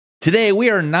Today, we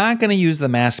are not going to use the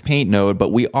mask paint node,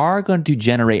 but we are going to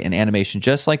generate an animation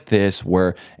just like this,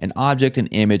 where an object, an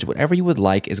image, whatever you would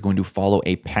like is going to follow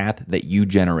a path that you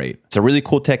generate. It's a really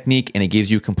cool technique and it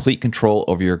gives you complete control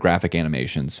over your graphic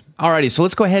animations. Alrighty, so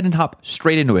let's go ahead and hop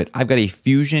straight into it. I've got a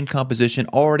fusion composition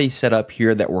already set up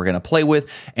here that we're going to play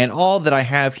with. And all that I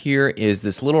have here is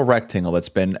this little rectangle that's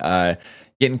been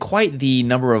getting quite the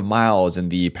number of miles in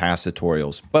the past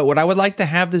tutorials. But what I would like to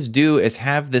have this do is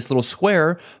have this little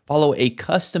square follow a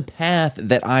custom path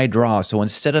that I draw. So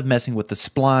instead of messing with the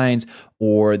splines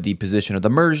or the position of the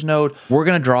merge node, we're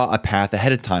gonna draw a path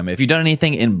ahead of time. If you've done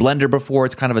anything in Blender before,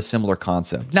 it's kind of a similar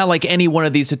concept. Now, like any one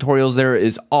of these tutorials, there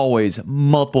is always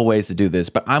multiple ways to do this,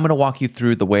 but I'm gonna walk you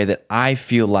through the way that I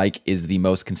feel like is the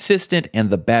most consistent and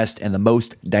the best and the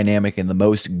most dynamic and the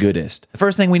most goodest. The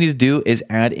first thing we need to do is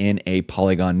add in a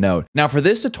polygon node. Now for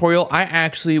this tutorial, I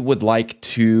actually would like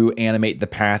to animate the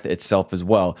path itself as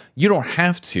well. You don't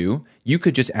have to. You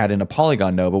could just add in a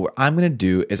polygon node, but what I'm going to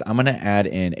do is I'm going to add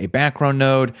in a background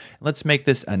node. Let's make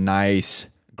this a nice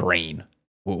green.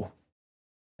 Ooh,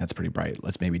 that's pretty bright.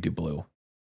 Let's maybe do blue.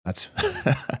 That's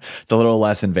it's a little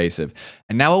less invasive.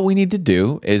 And now what we need to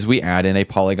do is we add in a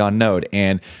polygon node,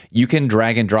 and you can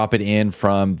drag and drop it in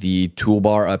from the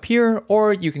toolbar up here,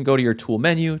 or you can go to your tool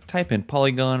menu, type in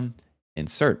polygon,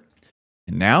 insert.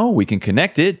 And now we can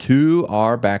connect it to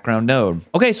our background node.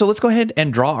 Okay, so let's go ahead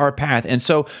and draw our path. And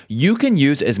so you can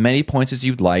use as many points as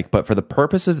you'd like, but for the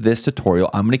purpose of this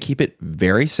tutorial, I'm gonna keep it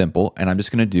very simple, and I'm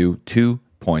just gonna do 2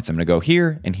 points. I'm gonna go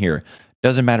here and here.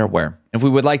 Doesn't matter where. If we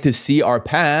would like to see our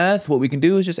path, what we can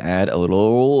do is just add a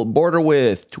little border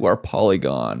width to our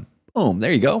polygon. Boom,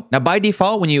 there you go. Now by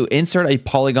default, when you insert a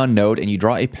polygon node and you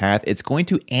draw a path, it's going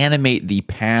to animate the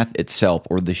path itself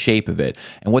or the shape of it.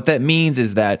 And what that means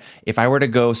is that if I were to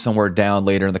go somewhere down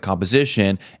later in the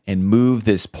composition and move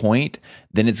this point,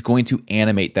 then it's going to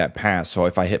animate that path. So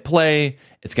if I hit play,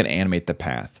 it's going to animate the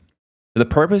path. For the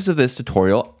purpose of this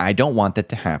tutorial, I don't want that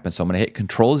to happen. So I'm going to hit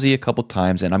Control Z a couple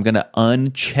times and I'm going to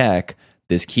uncheck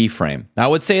this keyframe. Now I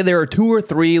would say there are 2 or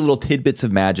 3 little tidbits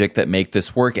of magic that make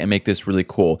this work and make this really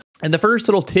cool. And the first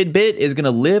little tidbit is going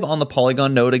to live on the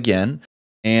polygon node again.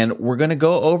 And we're going to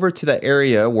go over to the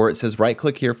area where it says right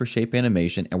click here for shape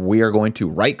animation. And we are going to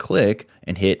right click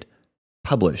and hit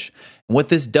publish. And what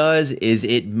this does is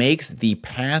it makes the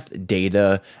path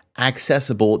data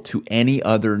accessible to any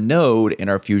other node in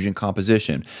our fusion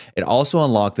composition. It also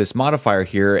unlocks this modifier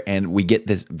here and we get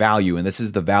this value, and this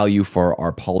is the value for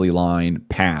our polyline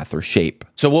path or shape.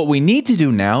 So what we need to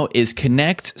do now is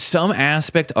connect some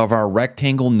aspect of our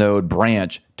rectangle node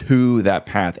branch to that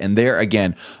path. And there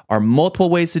again are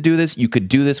multiple ways to do this. You could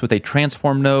do this with a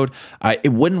transform node.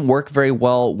 It wouldn't work very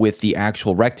well with the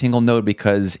actual rectangle node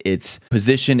because its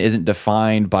position isn't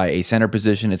defined by a center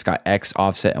position. It's got X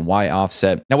offset and Y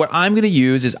offset. Now what I'm going to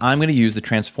use is I'm going to use the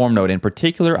transform node. In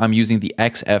particular, I'm using the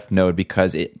XF node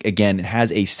because it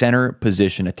has a center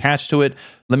position attached to it.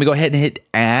 Let me go ahead and hit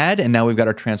add, and now we've got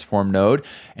our transform node.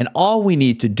 And all we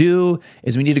need to do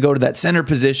is we need to go to that center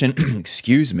position,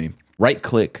 excuse me, right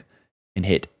click and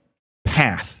hit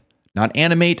path, not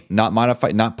animate, not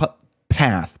modify, not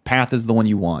path. Path is the one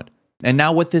you want. And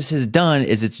now what this has done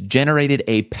is it's generated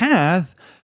a path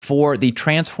for the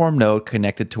transform node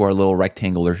connected to our little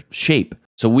rectangular shape.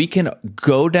 So we can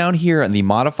go down here in the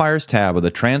modifiers tab of the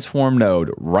transform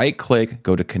node, right click,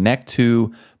 go to connect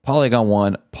to polygon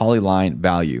 1, polyline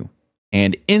value.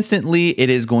 And instantly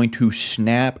it is going to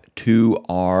snap to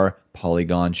our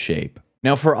polygon shape.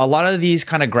 Now for a lot of these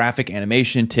kind of graphic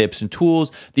animation tips and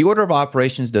tools, the order of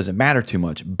operations doesn't matter too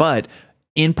much, but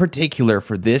in particular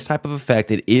for this type of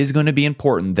effect, it is going to be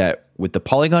important that with the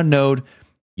polygon node,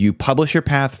 you publish your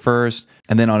path first,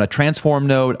 and then on a transform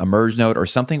node, a merge node, or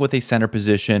something with a center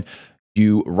position,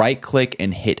 you right click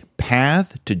and hit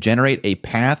path to generate a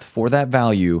path for that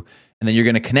value. And then you're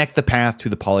going to connect the path to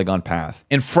the polygon path.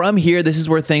 And from here, this is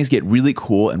where things get really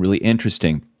cool and really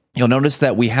interesting. You'll notice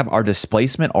that we have our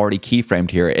displacement already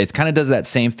keyframed here. It kind of does that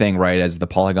same thing, right, as the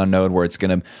polygon node where it's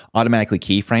going to automatically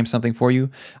keyframe something for you.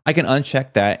 I can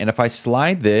uncheck that. And if I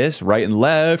slide this right and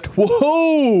left,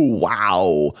 whoa,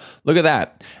 wow, look at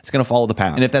that. It's going to follow the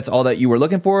path. And if that's all that you were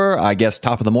looking for, I guess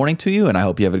top of the morning to you, and I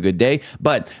hope you have a good day.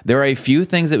 But there are a few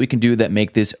things that we can do that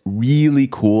make this really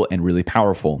cool and really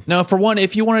powerful. Now, for one,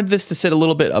 if you wanted this to sit a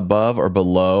little bit above or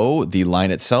below the line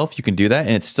itself, you can do that.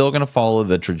 And it's still going to follow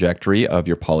the trajectory of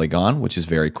your polygon, which is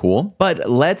very cool. But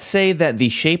let's say that the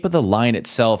shape of the line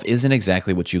itself isn't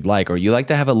exactly what you'd like, or you like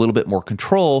to have a little bit more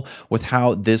control with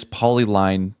how this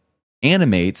polyline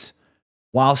animates.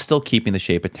 while still keeping the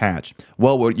shape attached?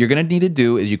 Well, what you're going to need to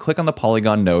do is you click on the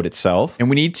polygon node itself, and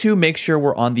we need to make sure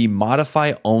we're on the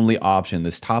modify only option,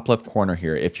 this top left corner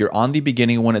here. If you're on the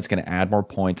beginning one, it's going to add more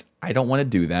points. I don't want to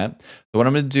do that. So what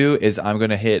I'm going to do is I'm going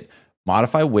to hit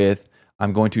modify with,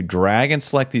 I'm going to drag and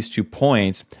select these 2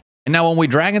 points. And now when we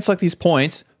drag and select these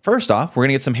points, first off, we're going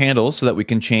to get some handles so that we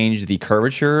can change the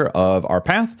curvature of our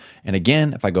path. And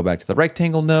again, if I go back to the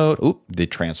rectangle node, the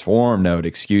transform node,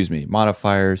 excuse me,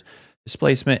 modifiers,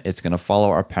 displacement, it's going to follow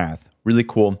our path. Really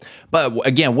cool. But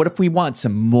again, what if we want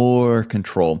some more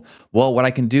control? Well, what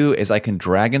I can do is I can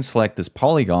drag and select this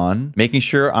polygon, making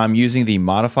sure I'm using the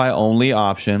modify only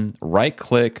option, right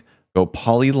click, go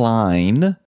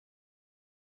polyline,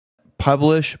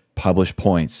 publish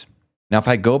points. Now, if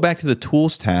I go back to the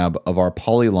tools tab of our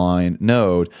polyline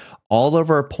node, all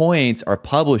of our points are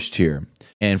published here.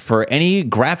 And for any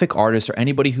graphic artist or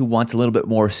anybody who wants a little bit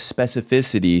more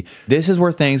specificity, this is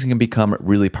where things can become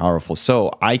really powerful.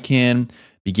 So I can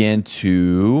begin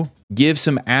to give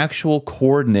some actual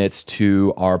coordinates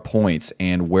to our points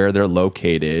and where they're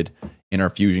located in our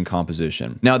fusion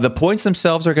composition. Now, the points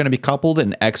themselves are going to be coupled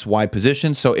in X, Y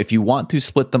position. So if you want to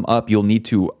split them up, you'll need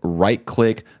to right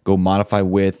click, go modify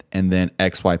with, and then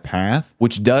X, Y path,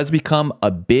 which does become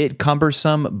a bit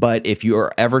cumbersome. But if you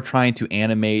are ever trying to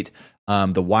animate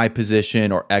the Y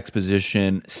position or X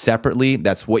position separately,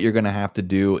 that's what you're going to have to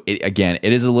do. Again,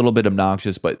 it is a little bit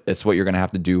obnoxious, but it's what you're going to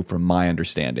have to do from my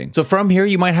understanding. So from here,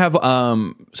 you might have,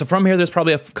 there's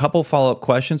probably a couple follow-up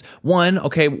questions. One,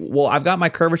 okay, well, I've got my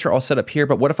curvature all set up here,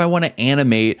 but what if I want to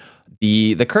animate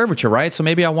the curvature, right? So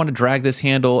maybe I want to drag this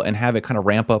handle and have it kind of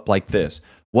ramp up like this.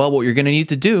 Well, what you're going to need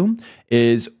to do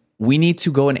is we need to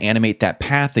go and animate that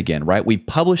path again, right? We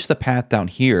published the path down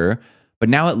here, but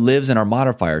now it lives in our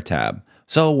modifier tab.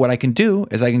 So what I can do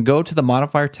is I can go to the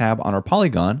modifier tab on our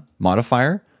polygon,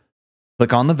 modifier,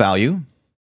 click on the value,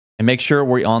 and make sure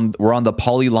we're on the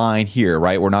polyline here,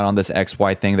 right? We're not on this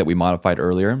XY thing that we modified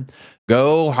earlier.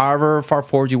 Go however far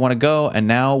forward you want to go, and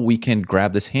now we can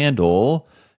grab this handle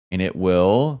and it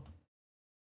will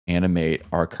animate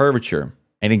our curvature.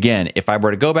 And again, if I were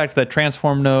to go back to that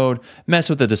transform node, mess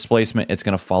with the displacement, it's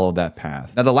going to follow that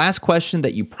path. Now, the last question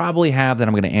that you probably have that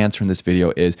I'm going to answer in this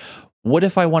video is, what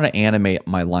if I want to animate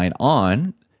my line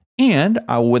on and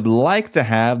I would like to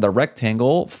have the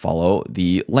rectangle follow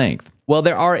the length? Well,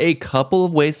 there are a couple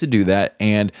of ways to do that.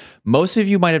 And most of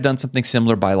you might have done something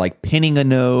similar by like pinning a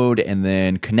node and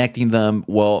then connecting them.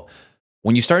 Well,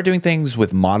 when you start doing things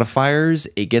with modifiers,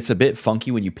 it gets a bit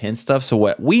funky when you pin stuff. So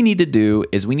what we need to do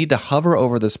is we need to hover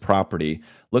over this property,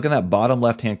 look in that bottom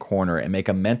left-hand corner and make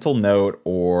a mental note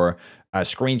or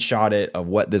screenshot it of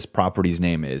what this property's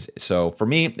name is. So for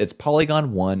me, it's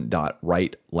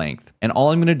polygon1.right_length. And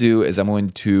all I'm going to do is I'm going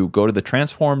to go to the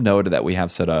transform node that we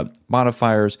have set up,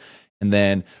 modifiers, and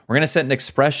then we're going to set an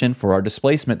expression for our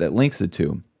displacement that links the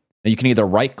two. Now you can either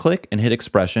right click and hit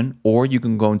expression, or you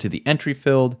can go into the entry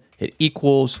field, hit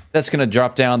equals. That's going to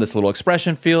drop down this little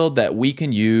expression field that we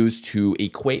can use to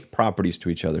equate properties to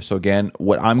each other. So again,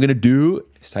 what I'm going to do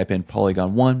is type in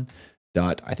polygon1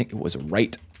 dot, I think it was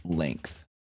right length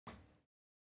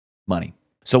money.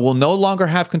 So we'll no longer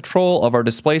have control of our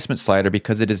displacement slider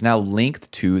because it is now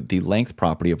linked to the length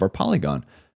property of our polygon.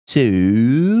 So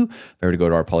if I were to go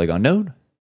to our polygon node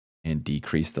and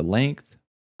decrease the length,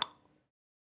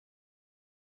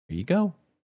 there you go.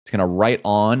 It's going to write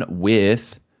on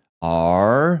with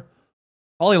our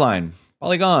polygon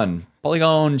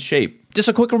shape. Just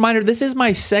a quick reminder, this is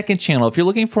my second channel. If you're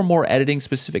looking for more editing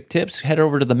specific tips, head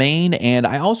over to the main, and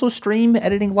I also stream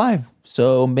editing live.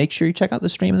 So make sure you check out the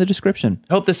stream in the description.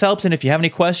 I hope this helps, and if you have any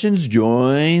questions,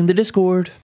 join the Discord.